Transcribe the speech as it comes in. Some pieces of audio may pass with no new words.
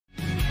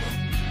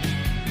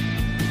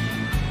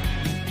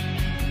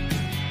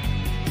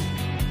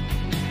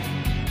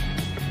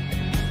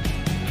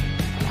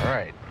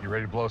right, you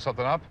ready to blow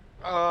something up?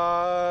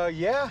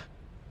 Yeah.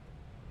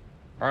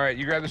 All right,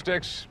 you grab the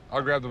sticks,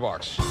 I'll grab the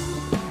box.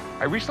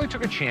 I recently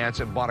took a chance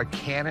and bought a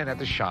cannon at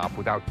the shop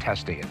without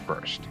testing it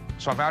first.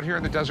 So I'm out here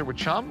in the desert with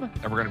Chum,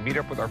 and we're gonna meet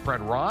up with our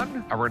friend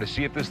Ron, and we're gonna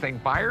see if this thing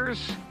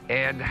fires,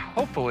 and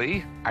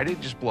hopefully, I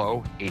didn't just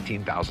blow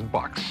 18,000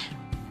 bucks.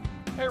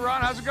 Hey,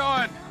 Ron, how's it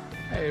going?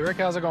 Hey, Rick,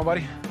 how's it going,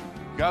 buddy?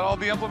 Got all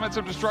the implements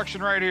of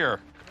destruction right here.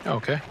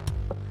 Okay.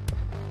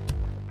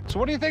 So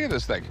what do you think of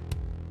this thing?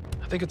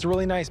 I think it's a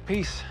really nice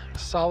piece.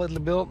 Solidly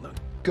built,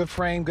 good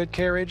frame, good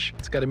carriage.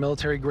 It's got a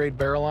military-grade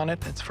barrel on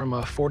it. It's from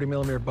a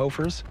 40mm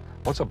Bofors.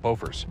 What's a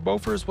Bofors?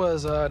 Bofors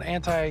was an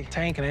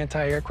anti-tank and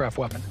anti-aircraft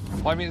weapon.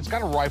 Well, I mean, it's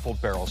got a rifled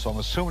barrel, so I'm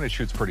assuming it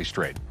shoots pretty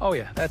straight. Oh,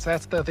 yeah. That's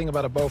the thing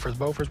about a Bofors.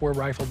 Bofors were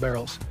rifled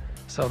barrels.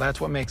 So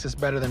that's what makes this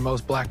better than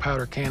most black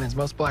powder cannons.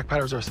 Most black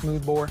powders are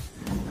smooth bore,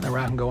 and the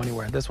round can go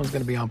anywhere. This one's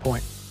going to be on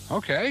point.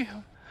 Okay.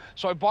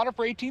 So I bought it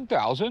for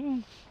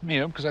 18,000,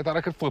 because I thought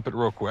I could flip it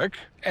real quick.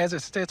 As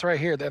it sits right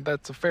here,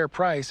 that's a fair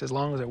price as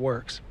long as it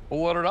works.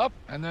 We'll load it up,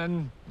 and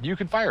then you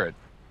can fire it.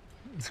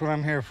 That's what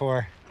I'm here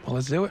for. Well,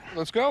 let's do it.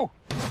 Let's go.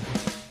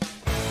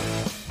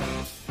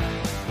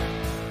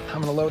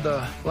 I'm gonna load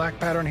the black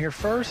powder in here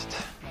first.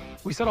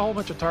 We set a whole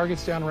bunch of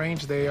targets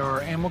downrange. They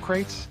are ammo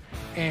crates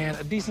and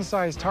a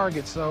decent-sized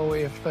target, so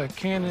if the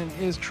cannon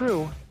is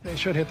true, they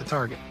should hit the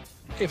target.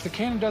 If the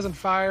cannon doesn't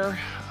fire,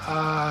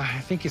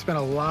 I think you spent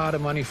a lot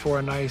of money for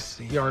a nice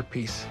yard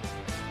piece.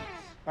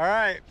 All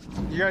right,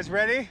 you guys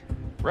ready?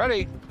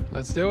 Ready.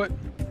 Let's do it.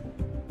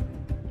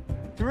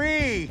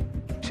 3,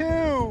 2,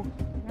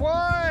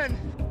 1.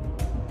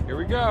 Here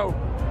we go.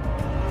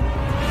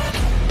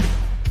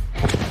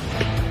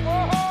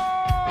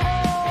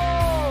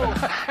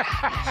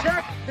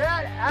 Check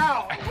that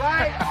out.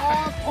 Right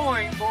on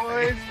point,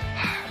 boys.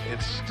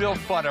 It's still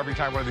fun every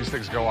time one of these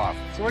things go off.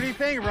 So what do you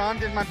think, Ron?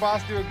 Did my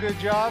boss do a good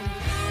job?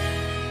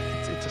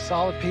 It's a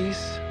solid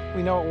piece.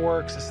 We know it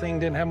works. This thing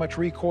didn't have much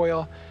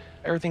recoil.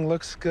 Everything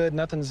looks good.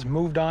 Nothing's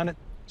moved on it.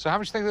 So how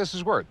much do you think this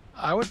is worth?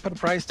 I would put a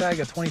price tag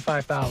of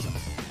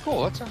 $25,000.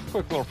 Cool, that's a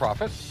quick little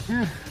profit.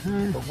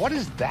 But what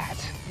is that?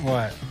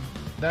 What?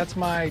 That's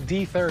my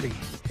D30.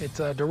 It's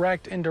a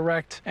direct,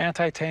 indirect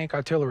anti-tank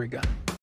artillery gun.